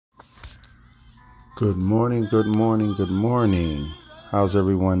Good morning, good morning, good morning. How's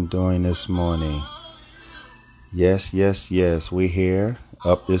everyone doing this morning? Yes. We're here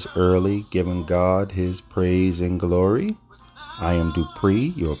up this early, giving God his praise and glory. I am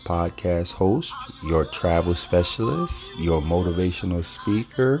Dupree, your podcast host, your travel specialist, your motivational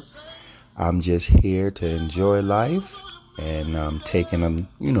speaker. I'm just here to enjoy life, and I'm taking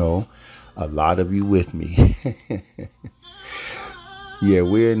a lot of you with me. Yeah,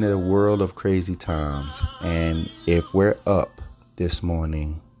 we're in a world of crazy times, and if we're up this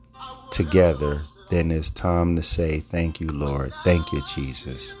morning together, then it's time to say thank you, Lord. Thank you,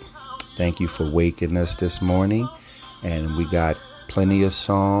 Jesus. Thank you for waking us this morning, and we got plenty of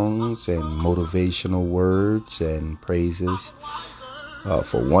songs and motivational words and praises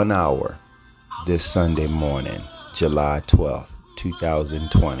for 1 hour this Sunday morning, July 12th,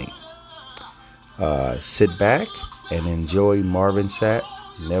 2020. Sit back and enjoy Marvin Sapp's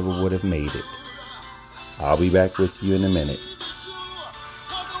Never Would Have Made It. I'll be back with you in a minute.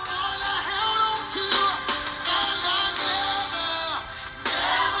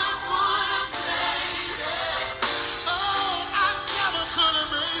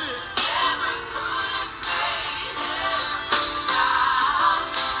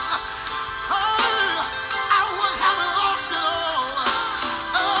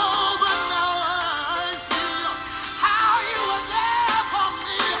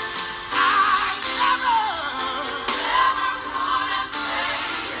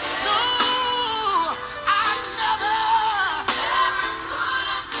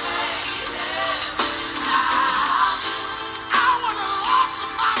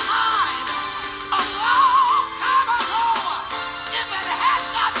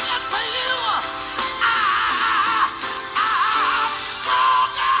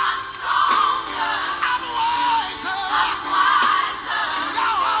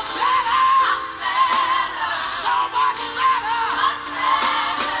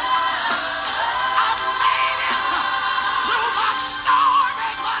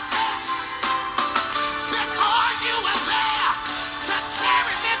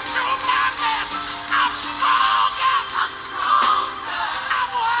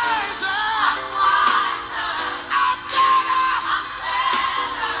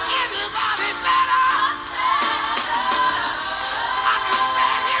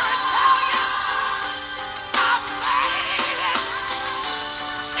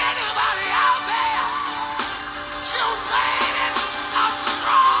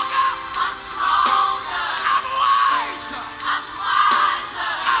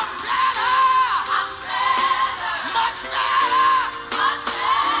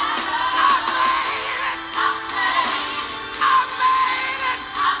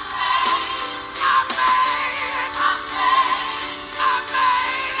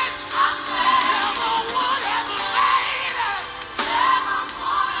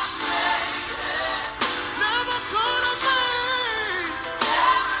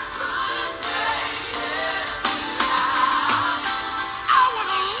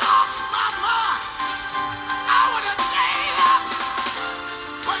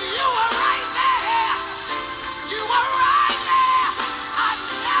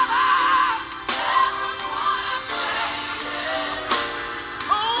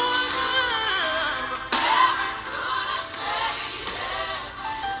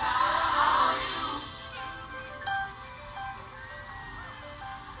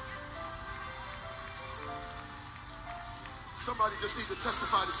 Somebody just need to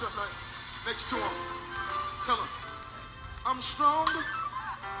testify to something next to him. Tell him, I'm strong,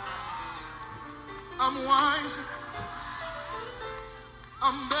 I'm wise,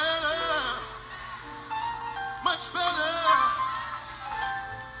 I'm better, much better.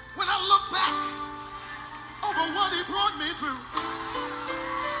 When I look back over what he brought me through,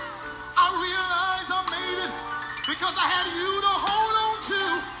 I realize I made it because I had you to hold on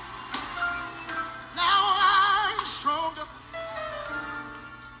to. Now I'm stronger.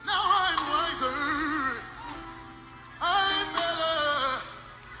 Now I'm wiser, I'm better,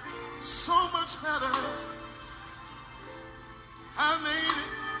 so much better. I made it.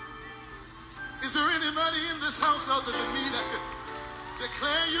 Is there anybody in this house other than me that could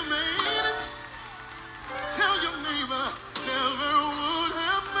declare you made it? Tell your neighbor, never would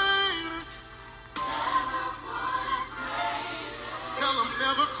have made it. Never would have made it. Tell them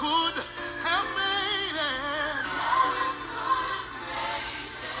never could have made it.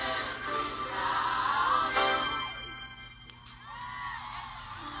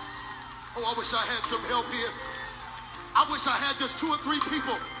 Oh, I wish I had some help here. I wish I had just 2 or 3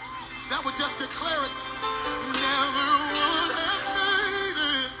 people that would just declare it. Never would have made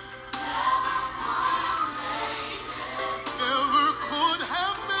it. Never would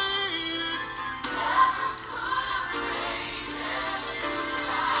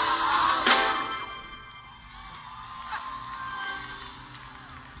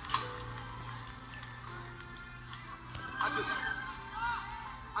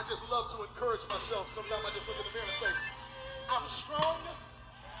I just love to encourage myself. Sometimes I just look in the mirror and say, I'm strong,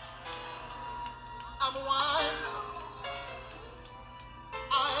 I'm wise,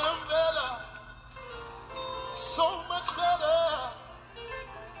 I am better, so much better.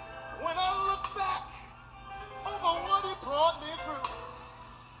 When I look back over what he brought me through,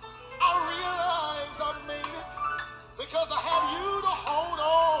 I realize I made it because I had you to hold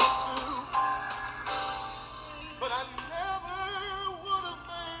on to. But I never would have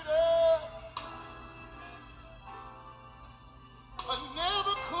made it. I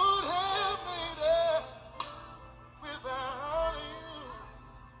never could have made it without you.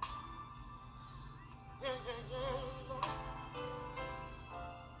 Yeah, yeah, yeah.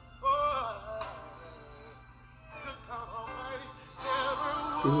 Oh, good God Almighty, never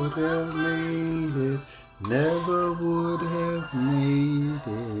Would have made it, never would have made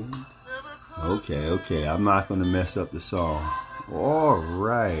it. Okay, I'm not going to mess up the song. All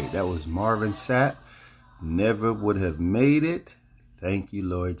right, that was Marvin Sapp. Never would have made it. Thank you,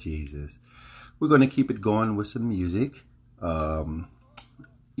 Lord Jesus. We're going to keep it going with some music. You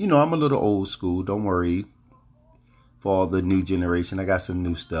know, I'm a little old school. Don't worry for all the new generation. I got some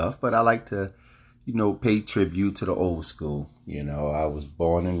new stuff, but I like to, you know, pay tribute to the old school. You know, I was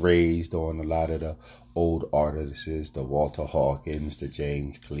born and raised on a lot of the old artists, the Walter Hawkins, the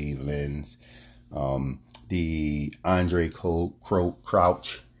James Clevelands, the Andre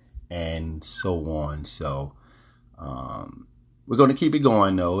Crouch, and so on. So we're going to keep it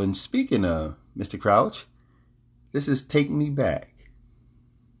going, though. And speaking of Mr. Crouch, this is Take Me Back.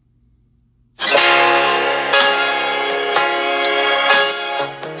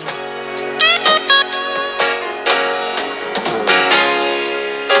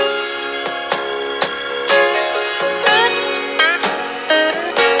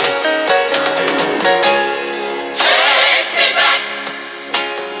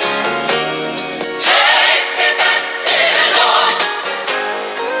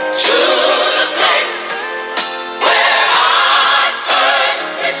 where I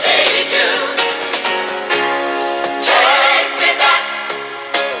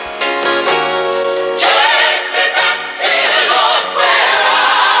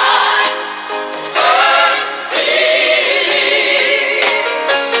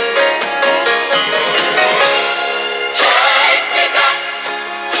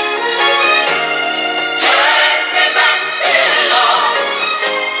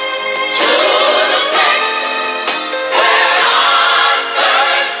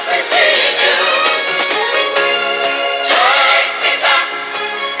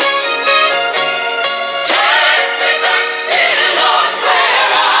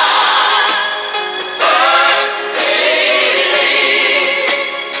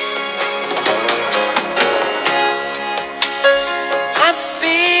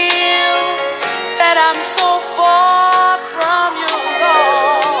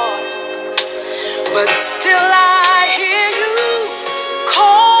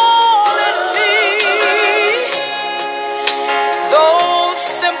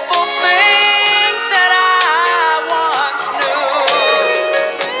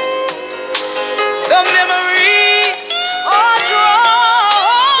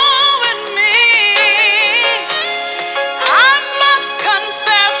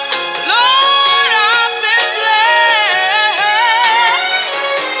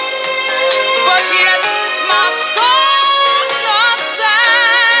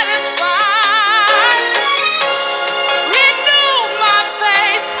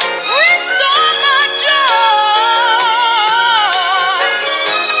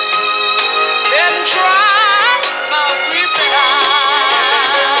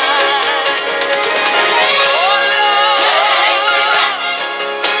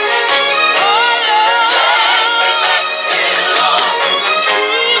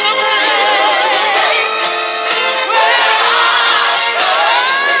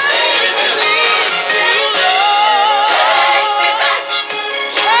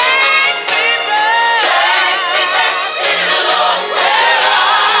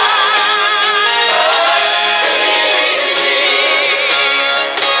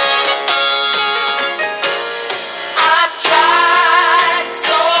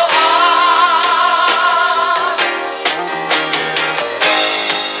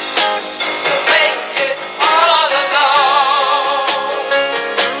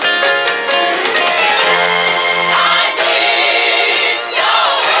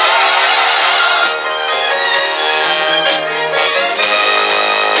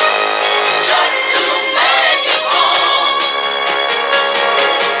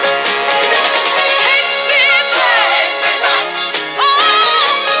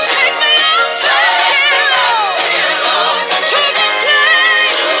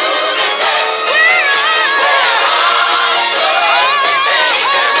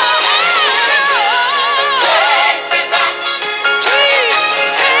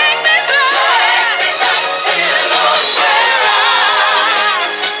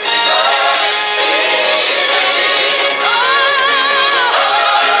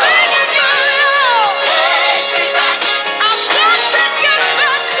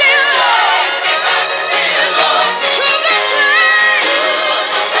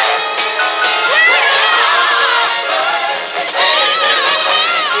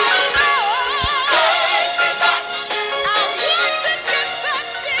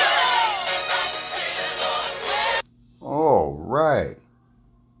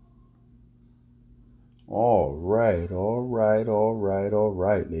all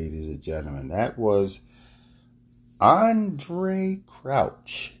right, ladies and gentlemen. That was Andre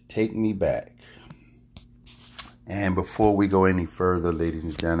Crouch, Take Me Back. And before we go any further, ladies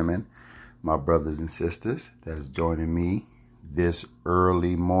and gentlemen, my brothers and sisters that is joining me this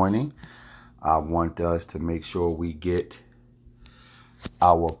early morning, I want us to make sure we get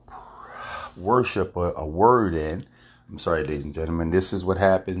our worship, a word in. I'm sorry, ladies and gentlemen. This is what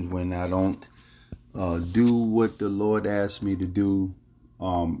happens when I don't do what the Lord asked me to do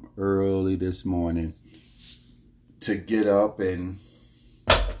early this morning, to get up and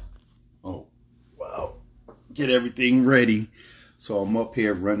get everything ready. So I'm up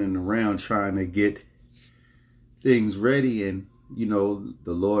here running around trying to get things ready, and you know,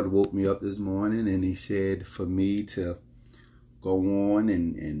 the Lord woke me up this morning and he said for me to go on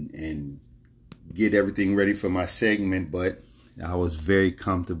and get everything ready for my segment. But I was very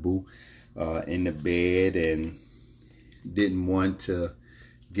comfortable in the bed and didn't want to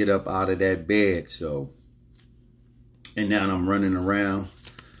get up out of that bed. So, and now I'm running around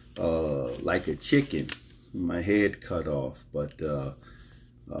like a chicken, my head cut off. But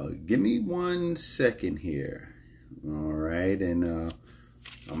give me 1 second here. All right, and I'm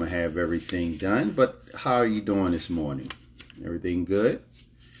gonna have everything done. But how are you doing this morning? Everything good?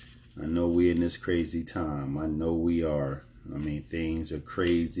 I know we're in this crazy time. I know we are. I mean, things are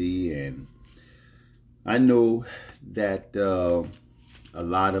crazy, and I know that a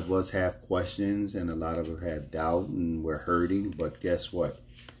lot of us have questions and a lot of us have doubt and we're hurting. But guess what?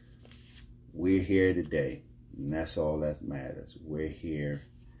 We're here today, and that's all that matters. We're here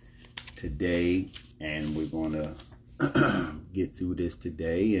today, and we're going to get through this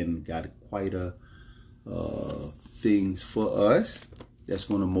today, and got quite a things for us that's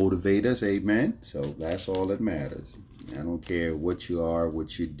going to motivate us. Amen. So that's all that matters. I don't care what you are,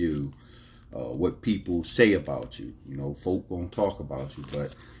 what you do, what people say about you. You know, folk gonna talk about you,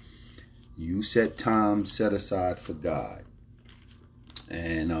 but you set time set aside for God,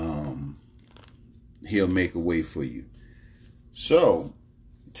 and he'll make a way for you. So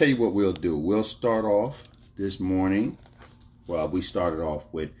tell you what we'll do. We'll start off this morning. Well, we started off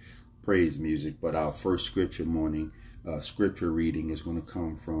with praise music, but our first scripture reading is going to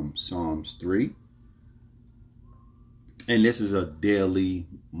come from Psalms 3. And this is a daily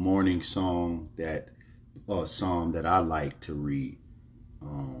morning psalm that I like to read.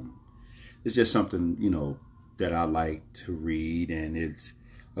 It's just something, you know, that I like to read, and it's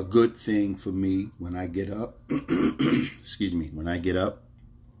a good thing for me when I get up. Excuse me, when I get up.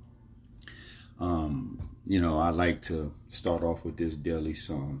 You know, I like to start off with this daily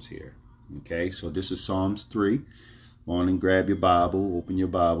Psalms here. Okay, so this is Psalms 3. Go on and grab your Bible, open your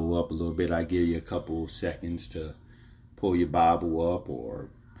Bible up a little bit. I give you a couple seconds to pull your Bible up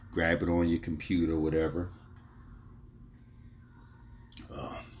or grab it on your computer, whatever.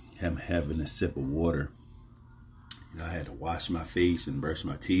 I'm having a sip of water. You know, I had to wash my face and brush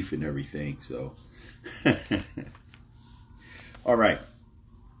my teeth and everything. So, all right.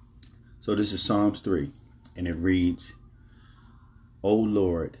 So this is Psalms 3, and it reads, O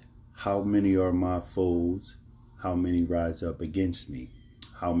Lord, how many are my foes? How many rise up against me?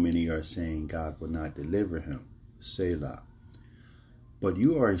 How many are saying God will not deliver him? Selah. But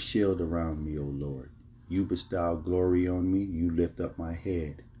you are a shield around me, O Lord. You bestow glory on me. You lift up my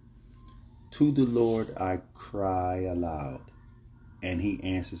head. To the Lord I cry aloud, and he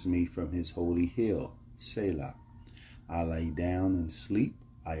answers me from his holy hill. Selah. I lay down and sleep.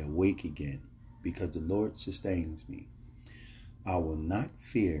 I awake again, because the Lord sustains me. I will not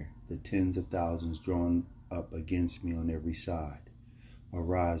fear the tens of thousands drawn up against me on every side.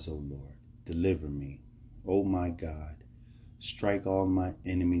 Arise, O Lord, deliver me. O my God, strike all my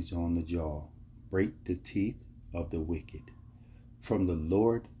enemies on the jaw. Break the teeth of the wicked. From the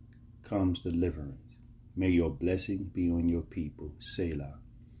Lord comes deliverance. May your blessing be on your people. Selah.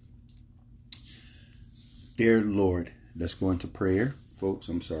 Dear Lord, let's go into prayer. Folks,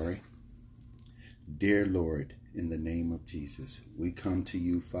 I'm sorry. Dear Lord, in the name of Jesus, we come to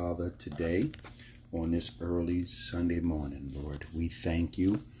you, Father, today on this early Sunday morning, Lord. We thank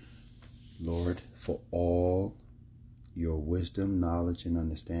you, Lord, for all your wisdom, knowledge, and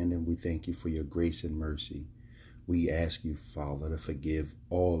understanding. We thank you for your grace and mercy. We ask you, Father, to forgive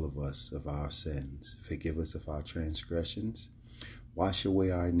all of us of our sins. Forgive us of our transgressions. Wash away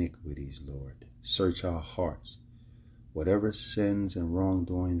our iniquities, Lord. Search our hearts. Whatever sins and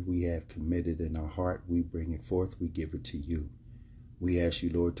wrongdoings we have committed in our heart, we bring it forth. We give it to you. We ask you,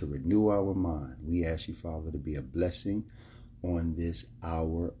 Lord, to renew our mind. We ask you, Father, to be a blessing on this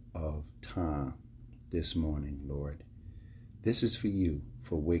hour of time this morning, Lord. This is for you,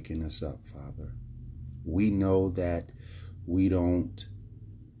 for waking us up, Father. We know that we don't,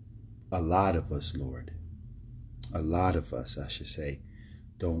 a lot of us, Lord, a lot of us, I should say,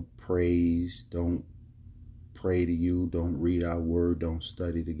 don't praise, don't pray to you, don't read our word, don't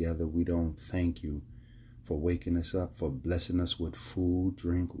study together. We don't thank you for waking us up, for blessing us with food,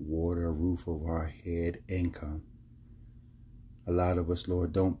 drink, water, a roof over our head, income. A lot of us,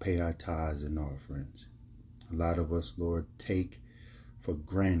 Lord, don't pay our tithes and offerings. A lot of us, Lord, take for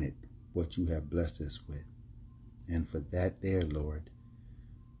granted what you have blessed us with. And for that there, Lord,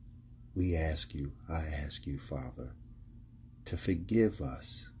 we ask you, I ask you, Father, to forgive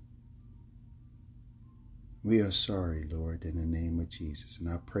us. We are sorry, Lord, in the name of Jesus. And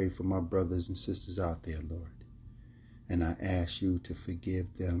I pray for my brothers and sisters out there, Lord. And I ask you to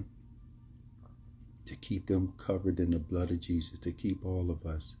forgive them, to keep them covered in the blood of Jesus, to keep all of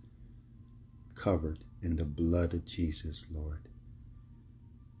us covered in the blood of Jesus, Lord.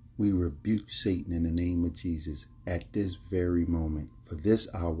 We rebuke Satan in the name of Jesus at this very moment. For this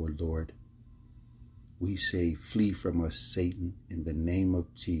hour, Lord, we say, flee from us, Satan, in the name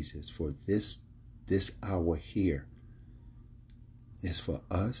of Jesus. For this hour here is for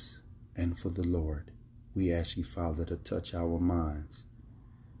us and for the Lord. We ask you, Father, to touch our minds,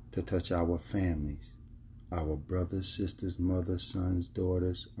 to touch our families, our brothers, sisters, mothers, sons,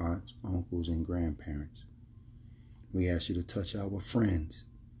 daughters, aunts, uncles, and grandparents. We ask you to touch our friends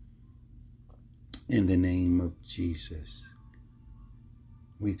in the name of Jesus.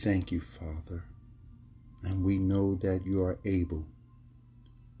 We thank you, Father, and we know that you are able.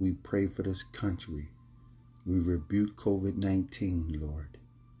 We pray for this country. We rebuke COVID-19, Lord,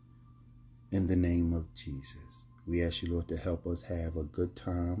 in the name of Jesus. We ask you, Lord, to help us have a good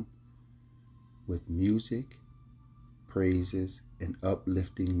time with music, praises, and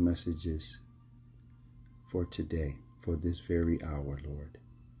uplifting messages for today, for this very hour, Lord.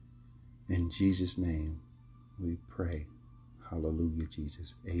 In Jesus' name we pray. Hallelujah,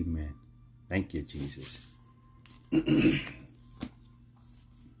 Jesus. Amen. Thank you, Jesus.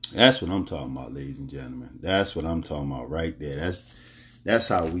 That's what I'm talking about, ladies and gentlemen. That's what I'm talking about right there. That's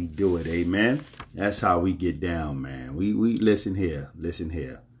how we do it, amen. That's how we get down, man. We listen here.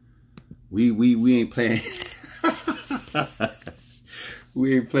 We ain't playing.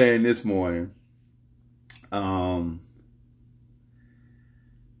 We ain't playing this morning.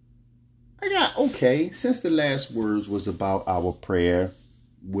 Since the last words was about our prayer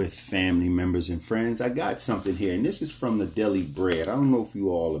with family members and friends, I got something here, and this is from the Deli Bread. I don't know if you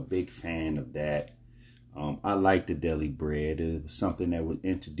all are a big fan of that. I like the Deli Bread. It was something that was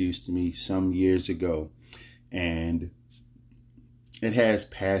introduced to me some years ago, and it has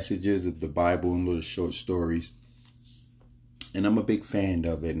passages of the Bible and little short stories, and I'm a big fan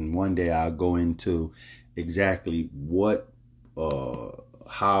of it. And one day I'll go into exactly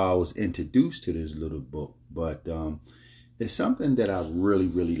how I was introduced to this little book, but it's something that I really,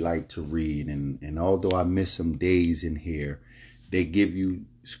 really like to read. And although I miss some days in here, they give you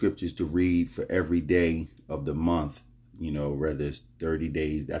scriptures to read for every day of the month, whether it's 30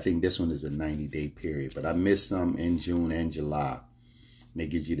 days. I think this one is a 90-day period, but I missed some in June and July. And it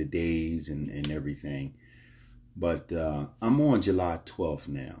gives you the days and everything. But I'm on July 12th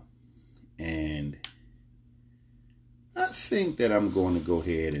now, and I think that I'm going to go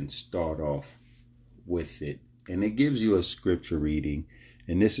ahead and start off with it. And it gives you a scripture reading.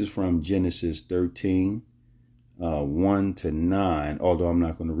 And this is from Genesis 13, 1 to 9. Although I'm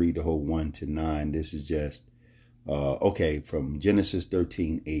not going to read the whole 1 to 9. This is just, from Genesis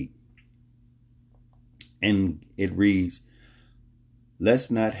 13, 8. And it reads,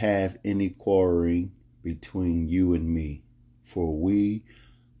 "Let's not have any quarreling between you and me, for we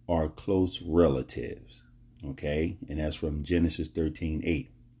are close relatives." Okay, and that's from Genesis 13, 8.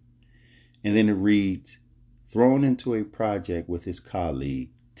 And then it reads, "Thrown into a project with his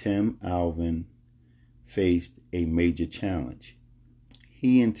colleague, Tim Alvin faced a major challenge.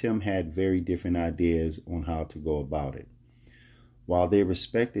 He and Tim had very different ideas on how to go about it. While they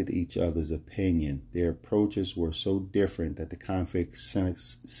respected each other's opinion, their approaches were so different that the conflict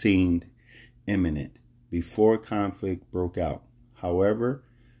seemed imminent before conflict broke out. However,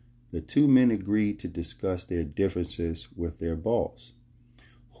 the two men agreed to discuss their differences with their boss,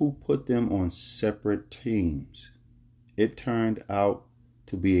 who put them on separate teams. It turned out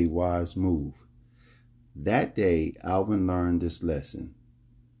to be a wise move. That day, Alvin learned this lesson.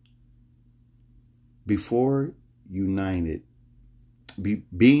 Being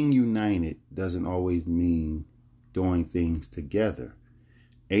united doesn't always mean doing things together.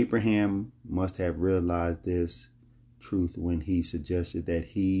 Abraham must have realized this truth when he suggested that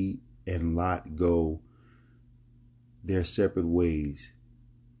he and Lot go their separate ways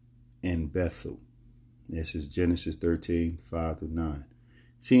in Bethel. This is Genesis 13, 5 through 9.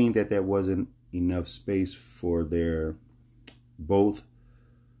 Seeing that there wasn't enough space for their both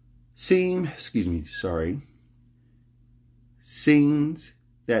seems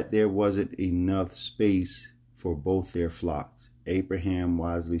that there wasn't enough space for both their flocks. Abraham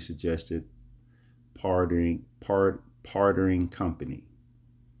wisely suggested parting company.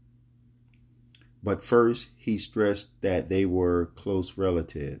 But first, he stressed that they were close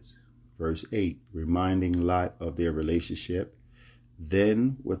relatives. Verse 8, reminding Lot of their relationship.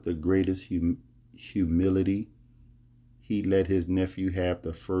 Then, with the greatest humility, he let his nephew have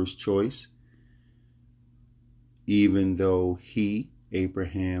the first choice, even though he,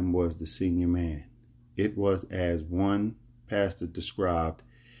 Abraham, was the senior man. It was, as one pastor described,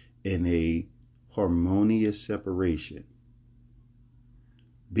 in a harmonious separation.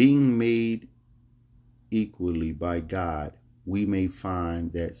 Being made equally by God, we may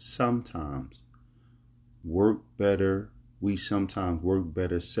find that sometimes work better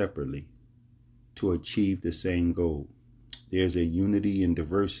separately to achieve the same goal. There's a unity in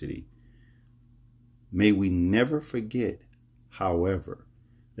diversity. May we never forget, however,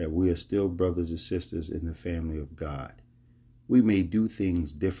 that we are still brothers and sisters in the family of God. We may do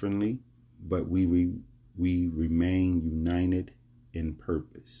things differently, but we remain united in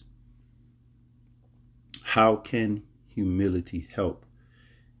purpose. How can humility help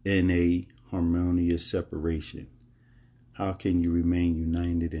in a harmonious separation? How can you remain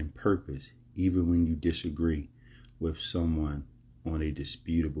united in purpose even when you disagree with someone on a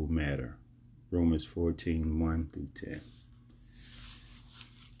disputable matter? Romans 14, 1 through 10.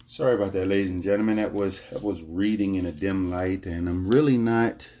 Sorry about that, ladies and gentlemen. That was reading in a dim light, and I'm really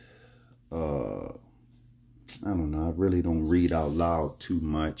not, I really don't read out loud too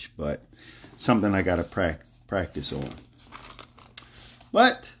much, but something I got to practice on.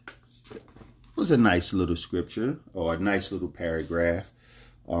 But it was a nice little scripture, or a nice little paragraph,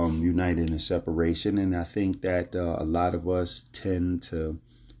 united in separation. And I think that a lot of us tend to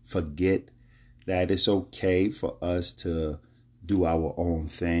forget that it's okay for us to do our own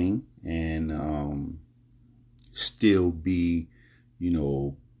thing and still be,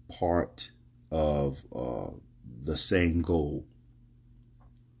 part of the same goal.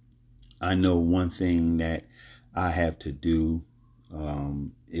 I know one thing that I have to do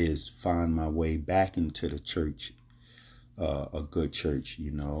is find my way back into the church, a good church,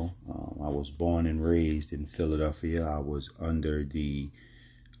 I was born and raised in Philadelphia. I was under the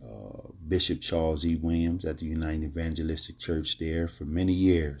Bishop Charles E. Williams at the United Evangelistic Church there for many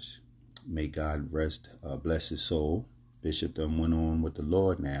years. May God bless his soul. Bishop done went on with the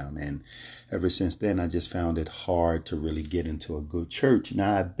Lord now, and ever since then I just found it hard to really get into a good church.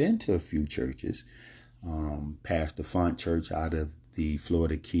 Now, I've been to a few churches, Pastor Font Church out of the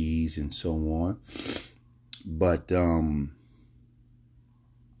Florida Keys and so on, but I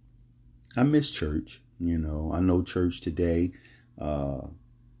miss church. I know church today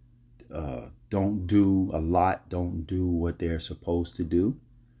don't do what they're supposed to do.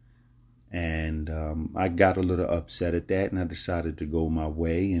 And I got a little upset at that, and I decided to go my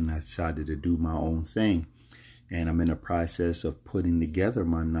way, and I decided to do my own thing. And I'm in the process of putting together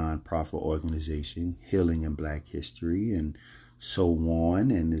my nonprofit organization, Healing in Black History, and so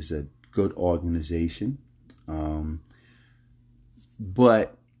on. And it's a good organization.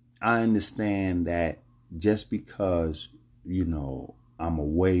 But I understand that just because, I'm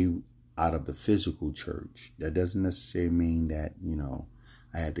away out of the physical church, that doesn't necessarily mean that,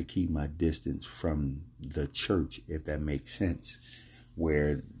 I had to keep my distance from the church, if that makes sense,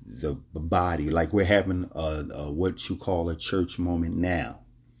 where the body, like we're having what you call a church moment now.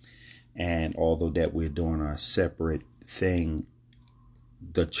 And although that we're doing our separate thing,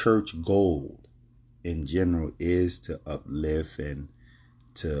 the church goal in general is to uplift and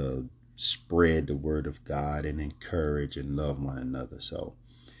to spread the word of God and encourage and love one another. So,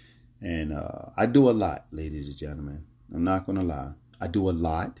 and I do a lot, ladies and gentlemen. I'm not going to lie. I do a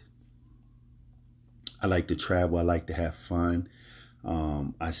lot. I like to travel. I like to have fun.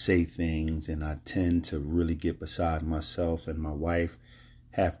 I say things, and I tend to really get beside myself, and my wife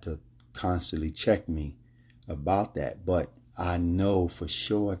have to constantly check me about that. But I know for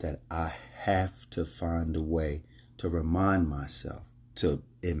sure that I have to find a way to remind myself, to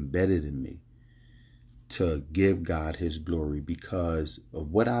embed it in me, to give God his glory, because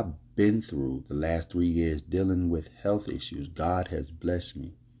of what I've been through the last 3 years dealing with health issues. God has blessed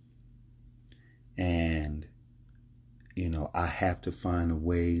me. And, I have to find a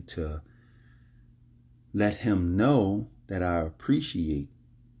way to let him know that I appreciate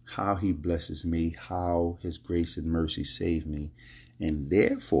how he blesses me, how his grace and mercy saved me. And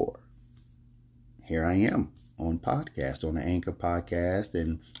therefore, here I am on podcast, on the Anchor podcast,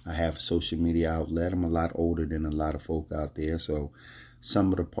 and I have a social media outlet. I'm a lot older than a lot of folk out there, so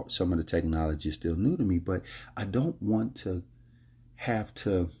some of the technology is still new to me, but I don't want to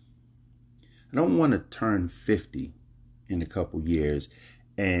turn 50 in a couple years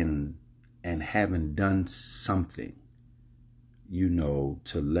and haven't done something, to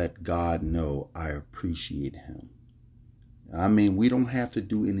let God know I appreciate him. I mean, we don't have to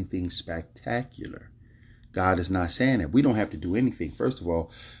do anything spectacular. God is not saying that. We don't have to do anything. First of all,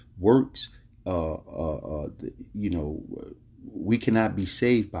 works, we cannot be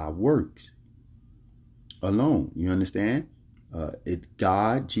saved by works alone. You understand?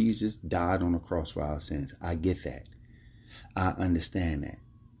 Jesus died on the cross for our sins. I get that. I understand that.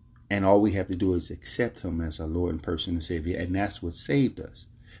 And all we have to do is accept him as our Lord and personal Savior. And that's what saved us.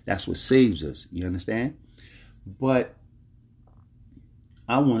 That's what saves us. You understand? But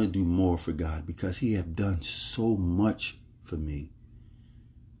I want to do more for God because he has done so much for me.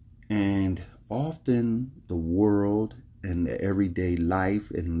 And often the world and the everyday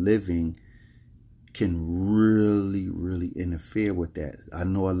life and living can really, really interfere with that. I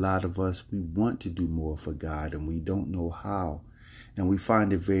know a lot of us, we want to do more for God and we don't know how. And we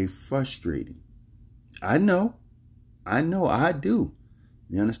find it very frustrating. I know, I do.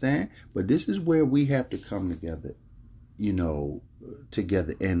 You understand? But this is where we have to come together,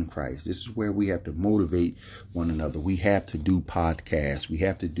 together in Christ. This is where we have to motivate one another. We have to do podcasts. We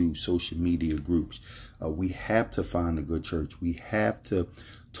have to do social media groups. We have to find a good church. We have to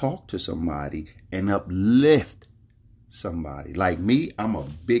talk to somebody and uplift somebody. Like me, I'm a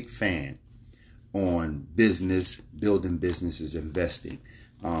big fan on business, building businesses, investing.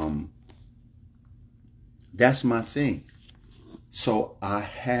 That's my thing. So I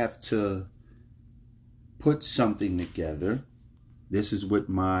have to put something together. This is what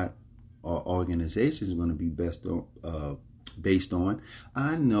my organization is going to be based on.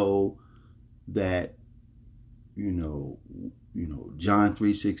 I know that, John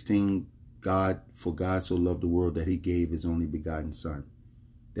 3:16, for God so loved the world that he gave his only begotten son,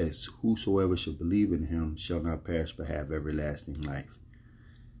 that whosoever shall believe in him shall not perish but have everlasting life.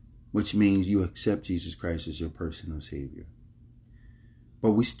 Which means you accept Jesus Christ as your personal Savior.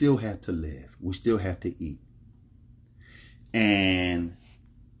 But we still have to live. We still have to eat. And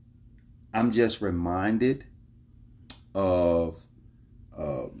I'm just reminded of,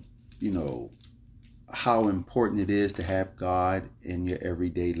 how important it is to have God in your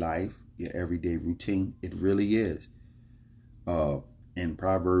everyday life, your everyday routine. It really is. In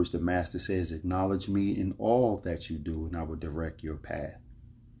Proverbs, the master says, acknowledge me in all that you do, and I will direct your path.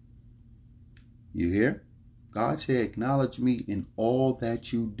 You hear? God said, acknowledge me in all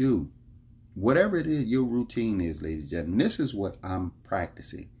that you do. Whatever it is, your routine is, ladies and gentlemen. This is what I'm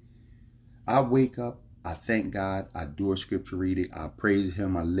practicing. I wake up, I thank God, I do a scripture reading, I praise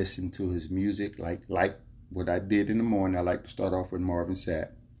him, I listen to his music, like what I did in the morning. I like to start off with Marvin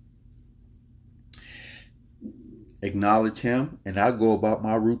Sapp. Acknowledge him, and I go about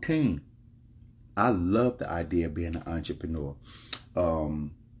my routine. I love the idea of being an entrepreneur.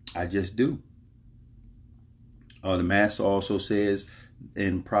 I just do. The master also says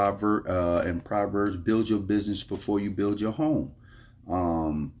in Proverbs, build your business before you build your home.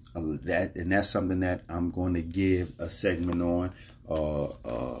 That's something that I'm going to give a segment on,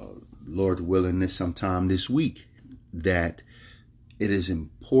 Lord willing, this sometime this week. That it is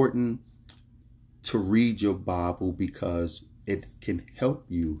important to read your Bible because it can help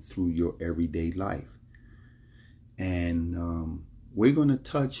you through your everyday life. And we're going to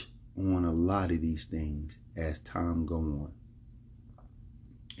touch on a lot of these things as time go on.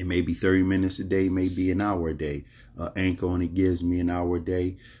 It may be 30 minutes a day, may be an hour a day. Anchor only gives me an hour a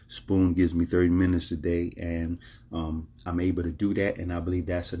day. Spoon gives me 30 minutes a day. And I'm able to do that. And I believe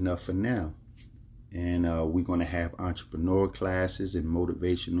that's enough for now. And we're going to have entrepreneur classes and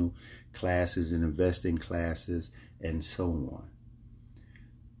motivational classes and investing classes and so on.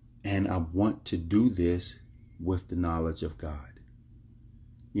 And I want to do this with the knowledge of God.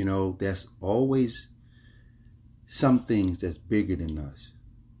 There's always some things that's bigger than us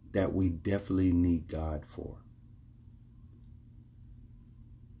that we definitely need God for.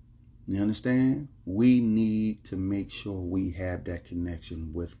 You understand? We need to make sure we have that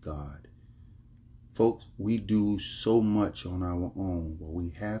connection with God. Folks, we do so much on our own, but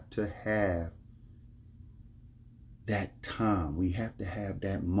we have to have that time. We have to have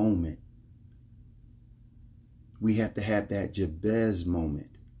that moment. We have to have that Jabez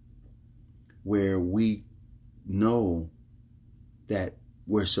moment where we know that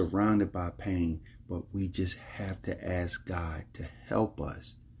we're surrounded by pain, but we just have to ask God to help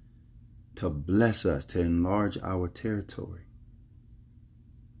us to bless us, to enlarge our territory.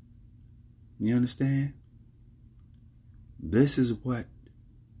 You understand? This is what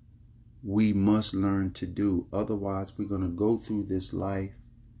we must learn to do. Otherwise, we're going to go through this life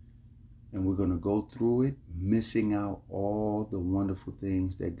and we're going to go through it missing out all the wonderful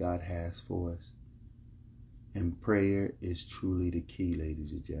things that God has for us. And prayer is truly the key,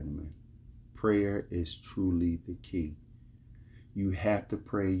 ladies and gentlemen. Prayer is truly the key. You have to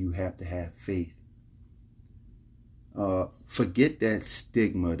pray. You have to have faith. Forget that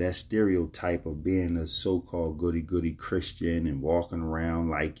stigma, that stereotype of being a so-called goody-goody Christian and walking around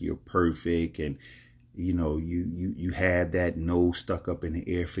like you're perfect and, you know, you have that nose stuck up in the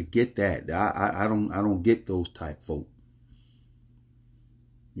air. Forget that. I don't get those type folk.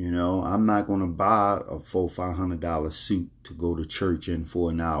 You know, I'm not going to buy a $400-500 suit to go to church in for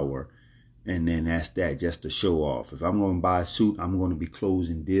an hour. And then that's that, just to show off. If I'm going to buy a suit, I'm going to be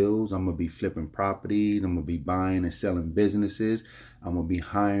closing deals. I'm going to be flipping properties. I'm going to be buying and selling businesses. I'm going to be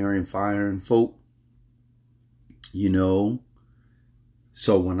hiring, firing folk. You know.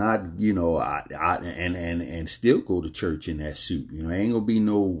 So when I still go to church in that suit. You know, it ain't going to be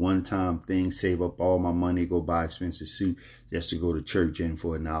no one-time thing, save up all my money, go buy an expensive suit just to go to church in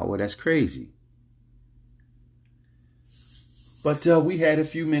for an hour. That's crazy. But we had a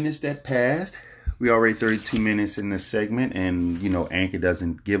few minutes that passed. We already 32 minutes in this segment. And, you know, Anchor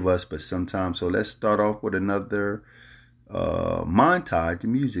doesn't give us but sometimes. So let's start off with another montage,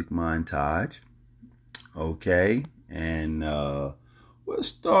 music montage. Okay. And we'll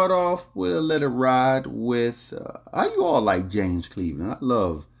start off with a Let It Ride with, how you all like James Cleveland? I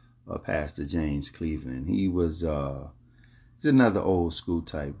love Pastor James Cleveland. He was, he's another old school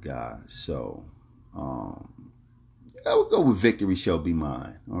type guy. So, I would go with Victory Shall Be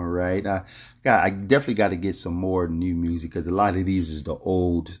Mine. All right. I definitely got to get some more new music because a lot of these is the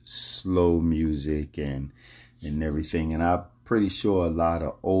old slow music and everything. And I'm pretty sure a lot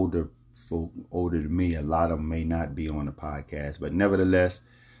of older folk, older than me, a lot of them may not be on the podcast. But nevertheless,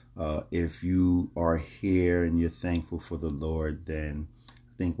 if you are here and you're thankful for the Lord, then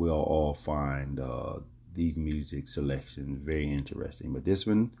I think we'll all find these music selections very interesting. But this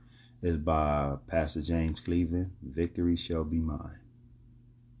one is by Pastor James Cleveland. Victory Shall Be Mine.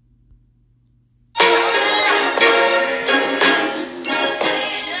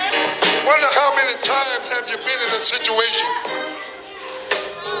 Wonder how many times have you been in a situation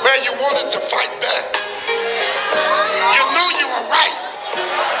where you wanted to fight back? You know you were right,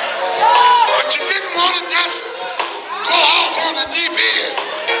 but you didn't want to just go off on the deep end.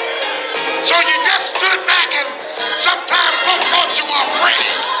 So you just stood back, and sometimes folk thought you were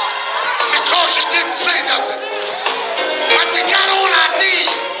afraid because you didn't say nothing. But we got on our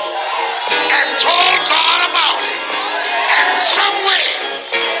knees and told God about it. And some way,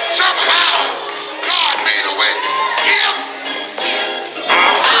 somehow, God made a way. If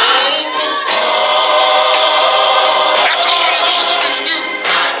I hold the ball, that's all he wants me to do.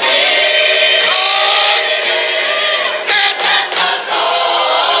 God, let the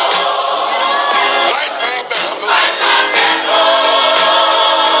Lord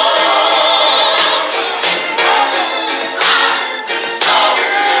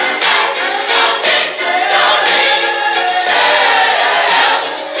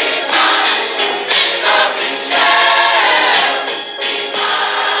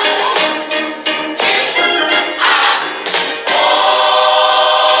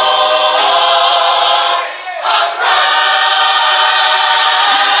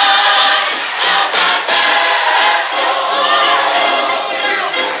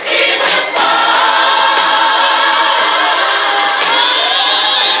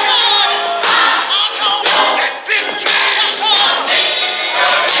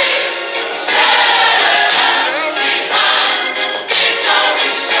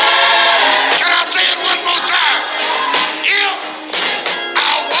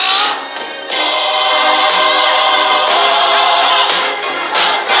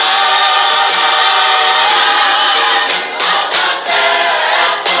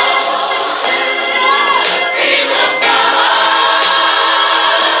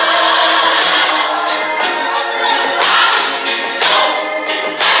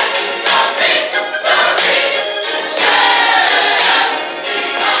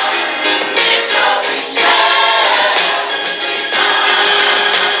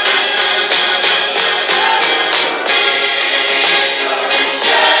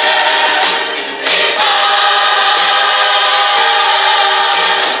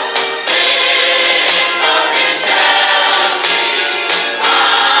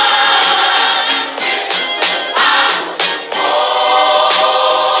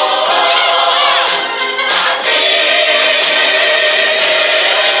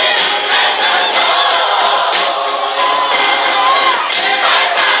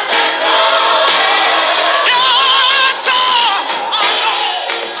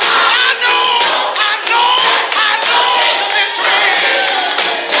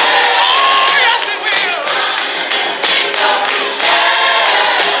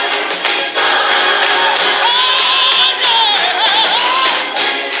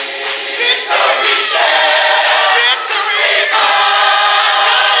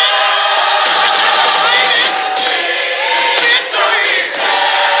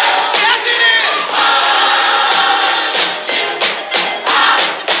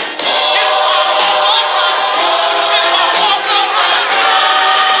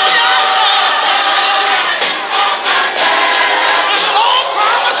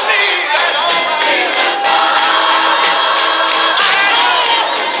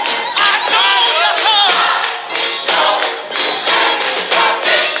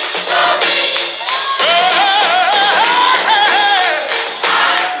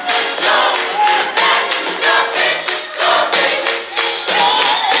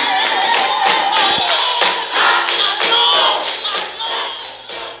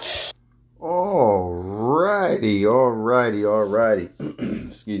all righty.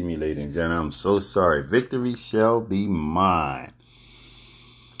 Excuse me, ladies and gentlemen. I'm so sorry. Victory shall be mine.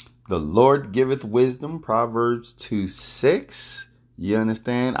 The Lord giveth wisdom, Proverbs 2:6. You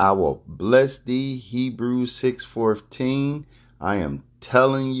understand? I will bless thee, Hebrews 6:14. I am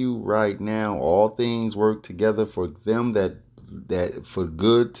telling you right now, all things work together for them that for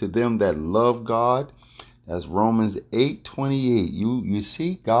good to them that love God. That's Romans 8:28. You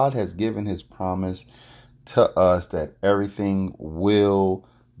see, God has given his promise to us that everything will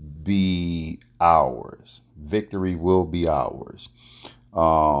be ours. Victory will be ours.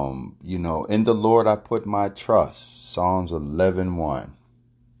 In the Lord I put my trust. Psalms 11:1.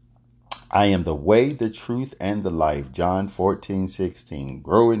 I am the way, the truth, and the life. John 14:16.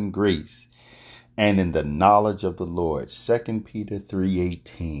 Grow in grace and in the knowledge of the Lord. 2 Peter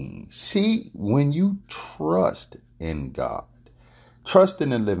 3:18. See, when you trust in God, trust in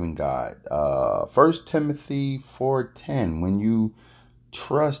the living God. 1 Timothy 4:10. When you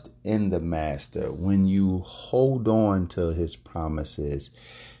trust in the Master, when you hold on to his promises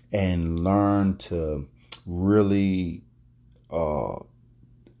and learn to really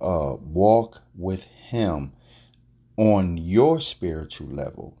walk with him on your spiritual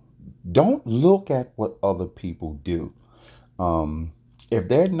level. Don't look at what other people do. If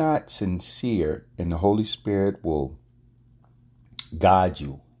they're not sincere, and the Holy Spirit will guide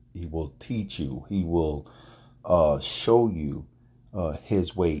you, he will teach you, he will show you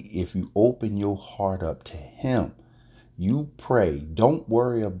his way. If you open your heart up to him, you pray. Don't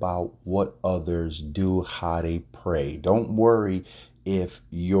worry about what others do, how they pray. Don't worry if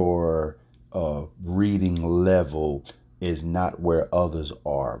your reading level is not where others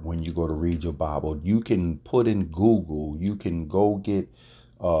are. When you go to read your Bible, you can put in Google. You can go get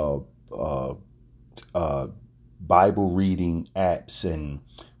Bible reading apps and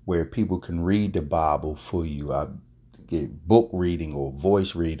where people can read the Bible for you. I get book reading or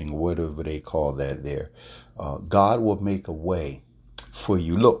voice reading or whatever they call that there. God will make a way for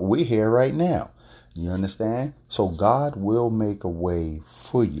you. Look, we're here right now. You understand? So God will make a way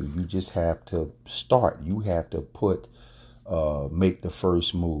for you. You just have to start. You have to make the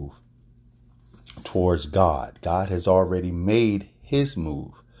first move towards God. God has already made his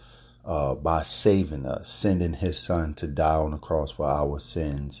move by saving us, sending his son to die on the cross for our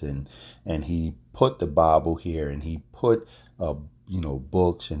sins. And he put the Bible here, and he put,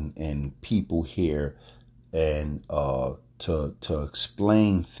 books and people here and to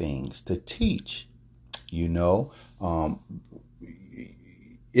explain things, to teach.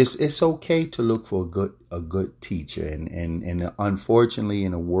 It's okay to look for a good teacher, and unfortunately,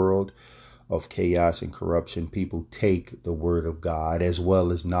 in a world of chaos and corruption, people take the word of God as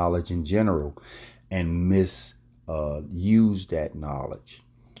well as knowledge in general and misuse that knowledge.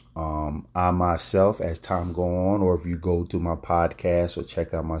 I myself, as time go on, or if you go to my podcast or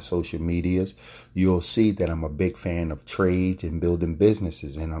check out my social medias, you'll see that I'm a big fan of trades and building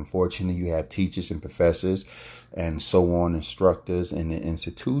businesses. And unfortunately, you have teachers and professors and so on, instructors in the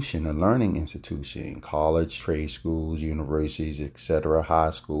institution, a learning institution, college, trade schools, universities, etc.,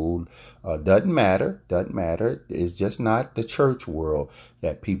 high school. Doesn't matter. It's just not the church world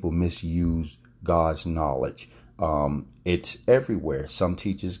that people misuse God's knowledge. It's everywhere. Some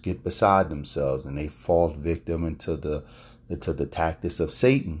teachers get beside themselves and they fall victim into the tactics of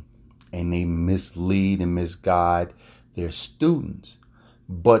Satan, and they mislead and misguide their students.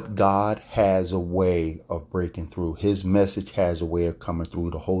 But God has a way of breaking through. His message has a way of coming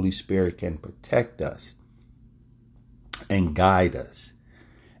through. The Holy Spirit can protect us and guide us.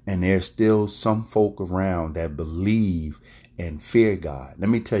 And there's still some folk around that believe and fear God. Let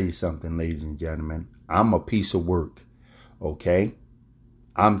me tell you something, ladies and gentlemen. I'm a piece of work. Okay.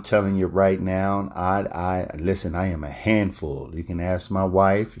 I'm telling you right now, I listen, I am a handful. You can ask my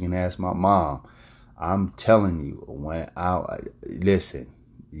wife, you can ask my mom. I'm telling you, listen,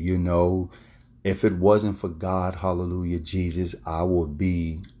 if it wasn't for God, hallelujah, Jesus, I'll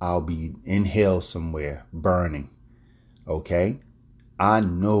be in hell somewhere burning. Okay. I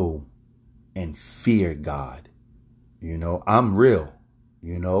know and fear God. I'm real,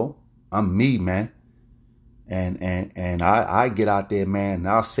 I'm me, man. And I get out there, man, and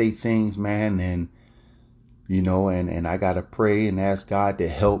I'll say things, man, and and I gotta pray and ask God to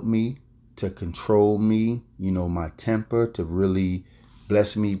help me, to control me, my temper, to really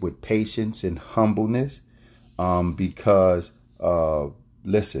bless me with patience and humbleness. Because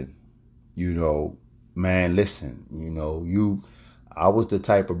listen, man, listen, I was the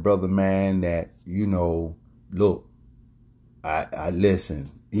type of brother, man, that, look, I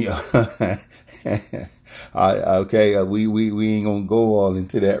listen. Yeah. Okay. We ain't gonna go all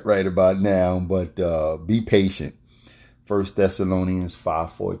into that right about now, but be patient. 1 Thessalonians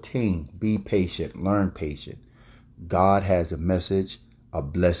 5:14. Be patient. Learn patient. God has a message, a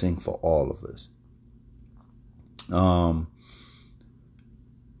blessing for all of us.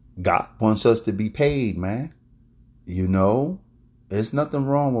 God wants us to be paid, man. You know, there's nothing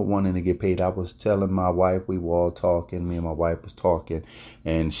wrong with wanting to get paid. I was telling my wife, we were all talking, me and my wife was talking,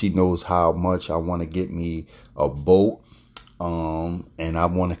 and she knows how much I want to get me a boat. And I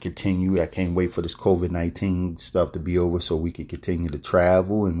want to continue. I can't wait for this COVID-19 stuff to be over so we can continue to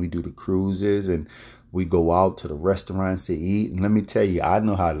travel, and we do the cruises and we go out to the restaurants to eat. And let me tell you, I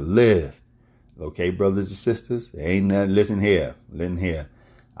know how to live. Okay, brothers and sisters, ain't nothing. Listen here.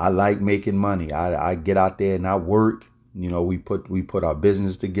 I like making money. I get out there and I work. You know, we put our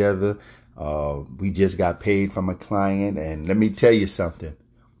business together. We just got paid from a client, and let me tell you something.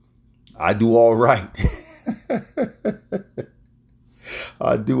 I do all right.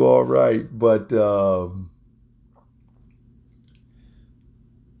 I do all right, but I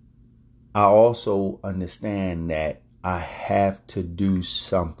also understand that I have to do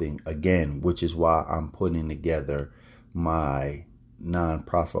something again, which is why I'm putting together my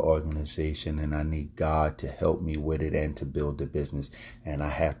nonprofit organization, and I need God to help me with it and to build the business, and I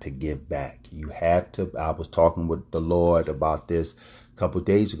have to give back. You have to. I was talking with the Lord about this a couple of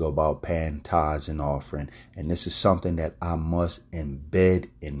days ago about paying tithes and offering, and this is something that I must embed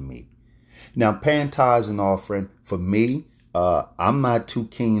in me. Now, paying tithes and offering for me, I'm not too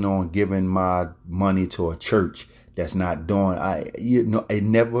keen on giving my money to a church that's not doing. I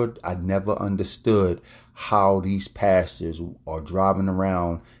never understood how these pastors are driving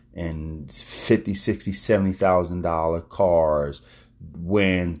around in $50,000, $60,000, $70,000 cars,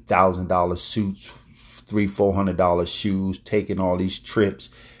 wearing $1,000 suits, $300, $400 shoes, taking all these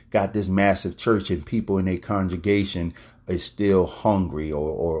trips, got this massive church, and people in their congregation is still hungry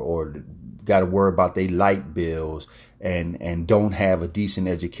or got to worry about their light bills and don't have a decent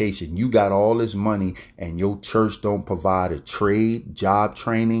education. You got all this money and your church don't provide a trade, job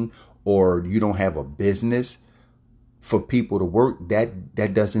training, or you don't have a business for people to work.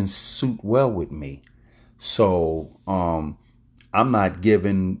 That doesn't suit well with me. So I'm not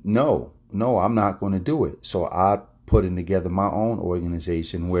giving. No, I'm not going to do it. So I putting together my own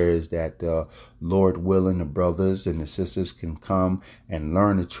organization, whereas that Lord willing, the brothers and the sisters can come and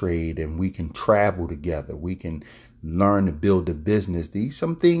learn a trade, and we can travel together. We can learn to build a business. These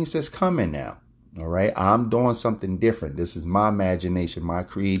some things that's coming now. All right. I'm doing something different. This is my imagination, my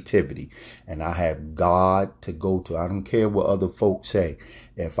creativity, and I have God to go to. I don't care what other folks say.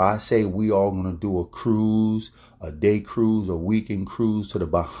 If I say we all going to do a cruise, a day cruise, a weekend cruise to the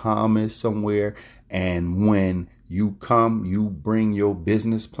Bahamas somewhere, and when you come, you bring your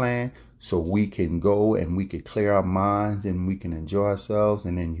business plan so we can go and we can clear our minds and we can enjoy ourselves,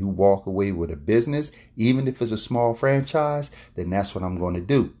 and then you walk away with a business, even if it's a small franchise, then that's what I'm going to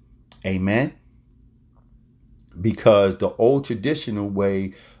do. Amen. Because the old traditional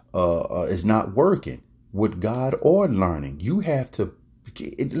way is not working with God or learning. You have to,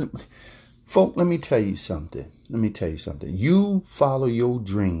 folk, let me tell you something. You follow your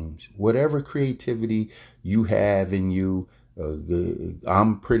dreams, whatever creativity you have in you.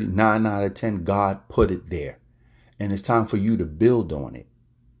 I'm pretty 9 out of 10. God put it there, and it's time for you to build on it.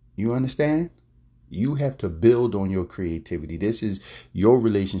 You understand? You have to build on your creativity. This is your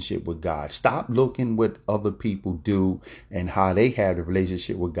relationship with God. Stop looking what other people do and how they have a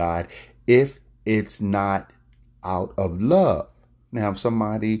relationship with God if it's not out of love. Now, if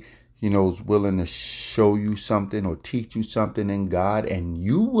somebody, is willing to show you something or teach you something in God, and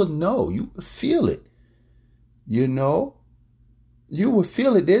you will know, you will feel it, you will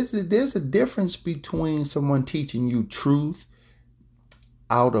feel it. There's a difference between someone teaching you truth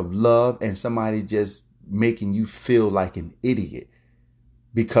out of love and somebody just making you feel like an idiot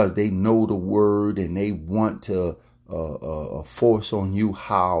because they know the word and they want to force on you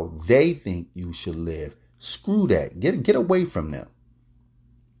how they think you should live. Screw that. Get away from them.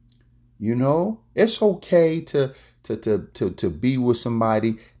 It's okay to be with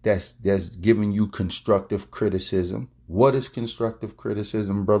somebody that's giving you constructive criticism. What is constructive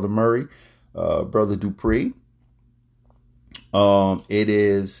criticism, Brother Murray, Brother Dupree? It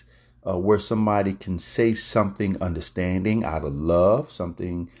is where somebody can say something understanding out of love,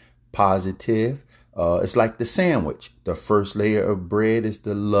 something positive. It's like the sandwich. The first layer of bread is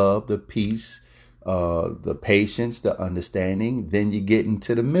the love, the peace, the patience, the understanding. Then you get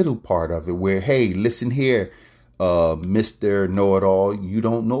into the middle part of it where, hey, listen here, Mr. Know-it-all, you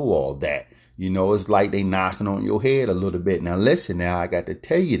don't know all that. It's like they knocking on your head a little bit. Now listen, now I got to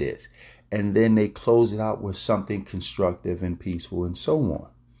tell you this. And then they close it out with something constructive and peaceful and so on.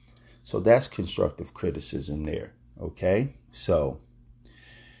 So that's constructive criticism there. Okay. So,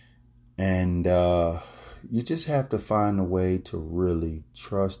 and you just have to find a way to really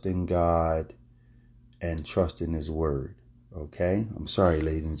trust in God and trust in His word. Okay. I'm sorry,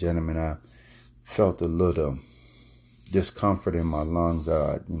 ladies and gentlemen. I felt a little discomfort in my lungs.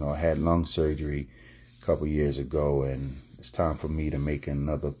 I had lung surgery a couple years ago, and it's time for me to make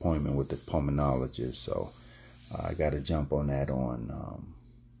another appointment with the pulmonologist. So I got to jump on that on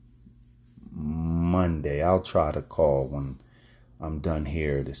Monday. I'll try to call when I'm done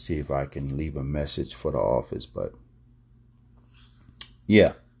here to see if I can leave a message for the office. But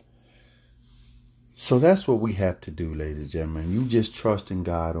yeah. So that's what we have to do, ladies and gentlemen. You just trust in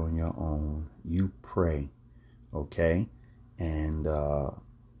God on your own. You pray. Okay. And the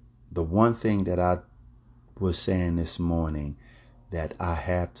one thing that I was saying this morning, that I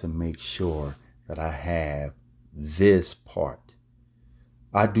have to make sure that I have this part.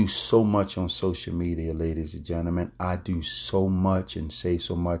 I do so much on social media, ladies and gentlemen. I do so much and say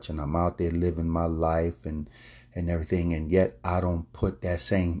so much, and I'm out there living my life and everything. And yet I don't put that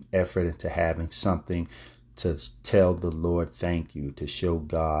same effort into having something to tell the Lord thank you, to show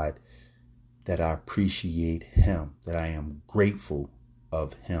God that I appreciate Him, that I am grateful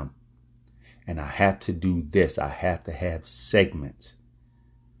of Him. And I have to do this. I have to have segments.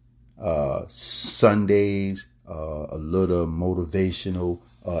 Sundays, a little motivational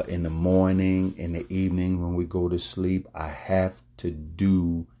in the morning, in the evening when we go to sleep. I have to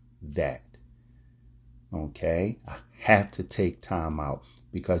do that. Okay? I have to take time out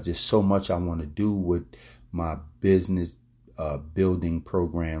because there's so much I want to do with my business building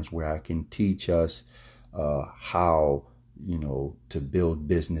programs where I can teach us how to build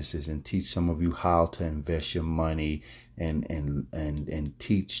businesses and teach some of you how to invest your money and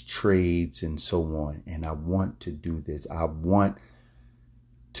teach trades and so on. And I want to do this. I want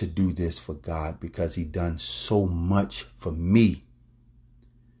to do this for God because He done so much for me.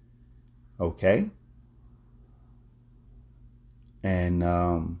 Okay? And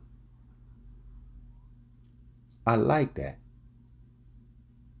I like that.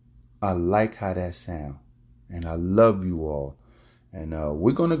 I like how that sounds. And I love you all. And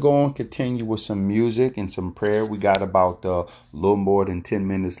we're going to go on, continue with some music and some prayer. We got about a little more than 10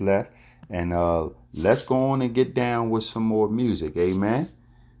 minutes left. And let's go on and get down with some more music. Amen.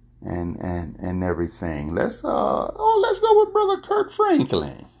 And everything. Let's go with Brother Kurt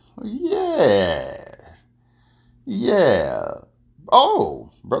Franklin. Yeah. Yeah.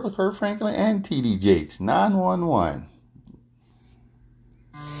 Oh, Brother Kurt Franklin and TD Jakes, 911.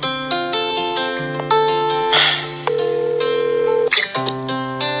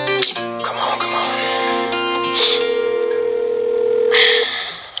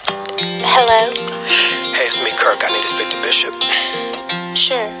 Hello? Hey, it's me, Kirk. I need to speak to Bishop.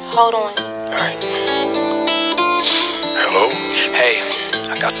 Sure. Hold on. All right. Hello? Hey,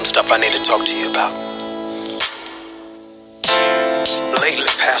 I got some stuff I need to talk to you about. Lately,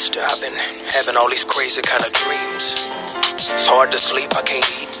 Pastor, I've been having all these crazy kind of dreams. It's hard to sleep. I can't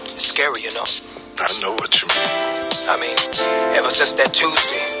eat. It's scary, you know. I know what you mean. I mean, ever since that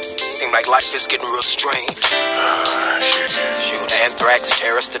Tuesday, seemed like life is getting real strange. Shoot, anthrax,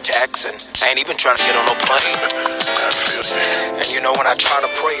 terrorist attacks, and I ain't even trying to get on no plane. I feel you. And you know, when I try to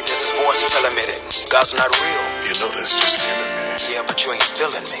pray, there's this voice telling me that God's not real. You know that's just human, man. Yeah, but you ain't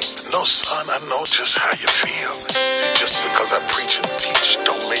feeling me. No, son, I know just how you feel. See, just because I preach and teach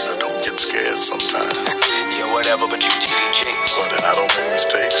don't mean I don't get scared sometimes. Yeah, whatever, but you TD Jakes. Well, then I don't make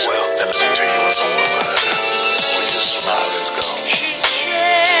mistakes. Well, then let me tell you what's on my mind. When your smile is gone.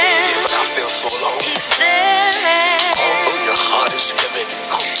 Yeah, but I feel so alone. He's there. Although your heart is heavy,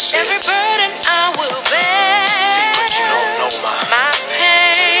 every burden I will bear. See, but you don't know my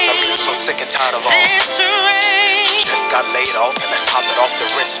pain. I'm so sick and tired of all this rain. Just got laid off and I top it off the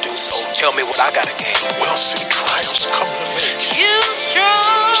rents due. So tell me what I gotta gain. Well, see, trials come to make you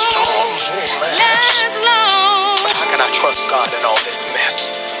strong. Storms won't last long. But how can I trust God in all this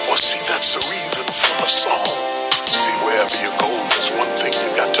mess? Well, see, that's the reason for the song. See, wherever you go, there's one thing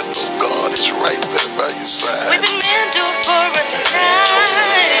you got to know. God is right there by your side. We've been meant to for a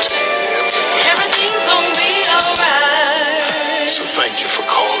night. Everything's gonna be alright. So thank you for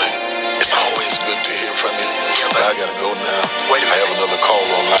calling. It's always good to hear from you. Yeah, but I gotta go now. Wait a minute. I have another call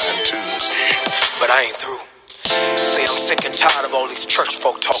online too. But I ain't through. See, I'm sick and tired of all these church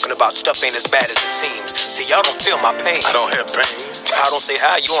folk talking about stuff ain't as bad as it seems. See, y'all don't feel my pain. I don't have pain. I don't say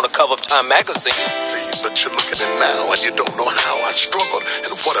how, you on the cover of Time magazine. See, but you're looking at it now and you don't know how I struggled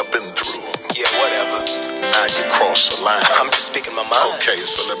and what I've been through. Yeah, whatever. Now you cross the line. I'm just speaking my mind. Okay,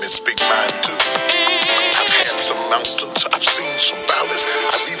 so let me speak mine too. I've had some mountains, I've seen some valleys,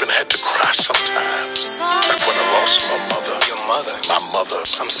 I've even had to cry sometimes. Like when I lost my mother. Your mother? My mother.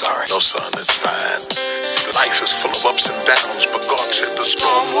 I'm sorry. No, son, it's fine. See, life is full of ups and downs, but God said the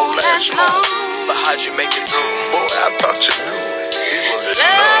storm won't last long. But how'd you make it through? Boy, I thought you knew. It was his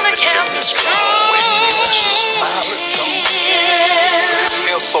love that kept me strong. When your smile is gone, I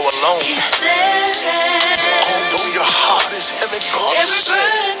feel so alone. Although your heart is heavy, God said,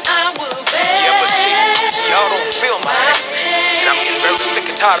 yeah, but see, y'all don't feel my pain. And I'm getting very sick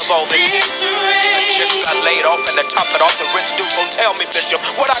and tired of all this. I just got laid off and to top it off the rich dude. So tell me, Bishop,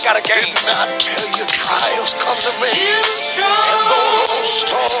 what I gotta gain? Didn't I tell you trials come to me? And those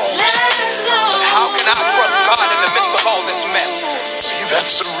storms. But how can I trust God in the midst of all this mess? See,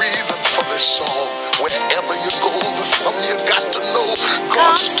 that's the reason for this song. Wherever you go, the song you got to know,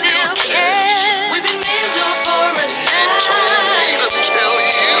 God still cares. We've been here for a night. He told me to tell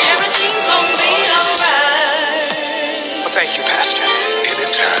you everything's gonna be alright. Well, thank you, Pastor.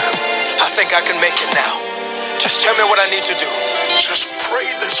 Anytime. I think I can make it now. Just tell me what I need to do. Just pray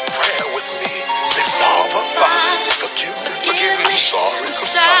this prayer with me. Say, Father, forgive me. Forgive me. I'm sorry.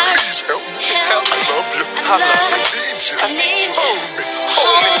 Please help me. Help me. I love you. I need you. I need you.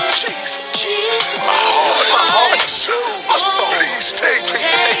 Hold me. Jesus. My heart and soul. Please take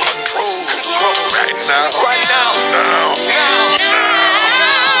control. Right now. Right now.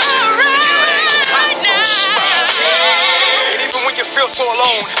 And even when you feel so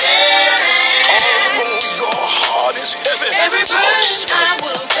alone, although your heart is heavy, every burden I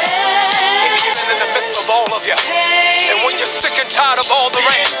will bear. And even in the midst of all of you, and when you're sick and tired of all the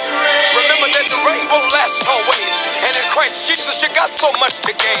rain, remember that the rain won't last always. And in Christ Jesus, you got so much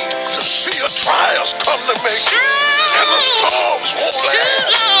to gain. You see your trials come to me, and the storms won't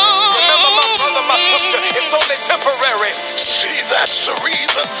last. Remember, my brother, my sister, it's only temporary. See, that's the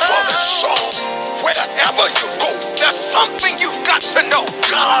reason for this song. Wherever you go, there's something you've got to know.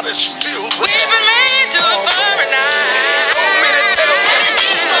 God is still there. We've been made to for a night. He told me to tell you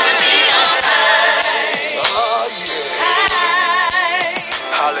everything's gonna be alright. Oh, yeah.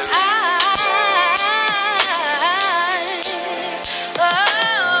 Hallelujah.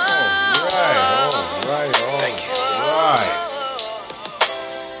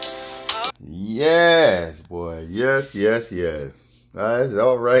 Yes, boy. Yes. That's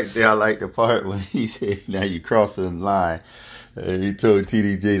all right there. I like the part when he said, now you crossed the line. He told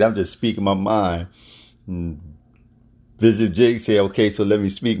TD I'm just speaking my mind. And Bishop Jake said, okay, so let me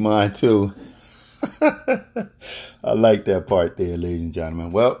speak mine too. I like that part there, ladies and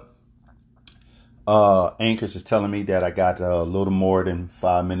gentlemen. Well, Anchors is telling me that I got a little more than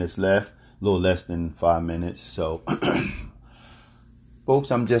 5 minutes left, a little less than 5 minutes. So,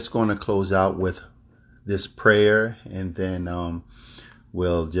 folks, I'm just going to close out with this prayer, and then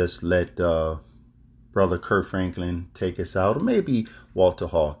we'll just let Brother Kurt Franklin take us out, or maybe Walter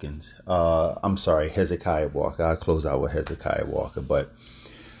Hawkins. I'm sorry, Hezekiah Walker. I'll close out with Hezekiah Walker. But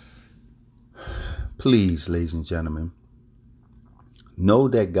please, ladies and gentlemen, know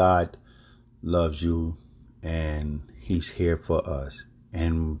that God loves you and He's here for us.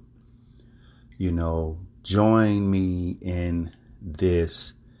 And, you know, join me in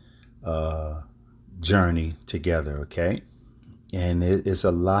this journey together, okay? And it's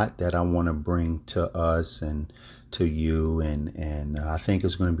a lot that I want to bring to us and to you, and I think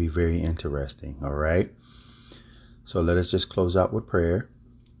it's going to be very interesting, all right? So let us just close out with prayer.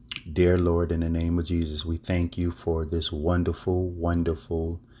 Dear Lord, in the name of Jesus, we thank you for this wonderful,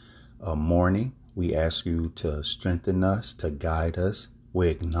 wonderful morning. We ask you to strengthen us, to guide us. We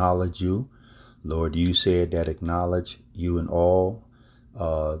acknowledge you. Lord, you said that acknowledge you in all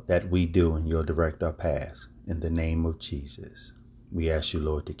that we do, and you'll direct our paths. In the name of Jesus, we ask you,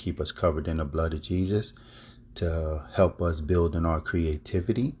 Lord, to keep us covered in the blood of Jesus, to help us build in our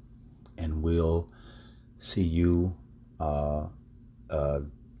creativity, and we'll see you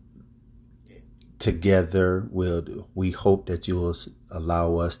together. We hope that you will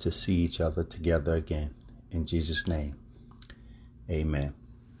allow us to see each other together again. In Jesus' name, amen.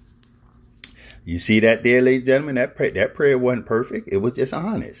 You see that there, ladies and gentlemen? That prayer wasn't perfect. It was just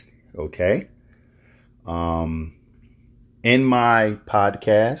honest. Okay. In my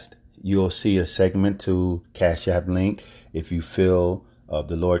podcast, you'll see a segment to Cash App link. If you feel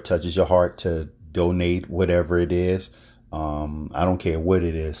the Lord touches your heart to donate whatever it is, I don't care what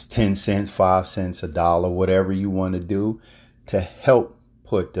it is, 10 cents, 5 cents, $1, whatever you want to do to help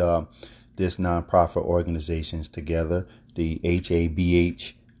put this nonprofit organizations together. the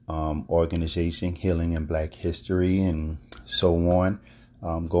HABH organization, Healing in Black History, and so on.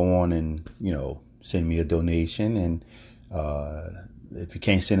 Go on and, send me a donation. And if you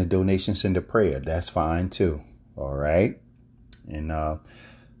can't send a donation, send a prayer. That's fine too. All right. And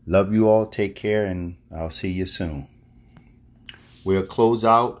love you all. Take care, and I'll see you soon. We'll close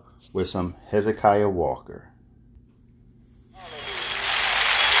out with some Hezekiah Walker.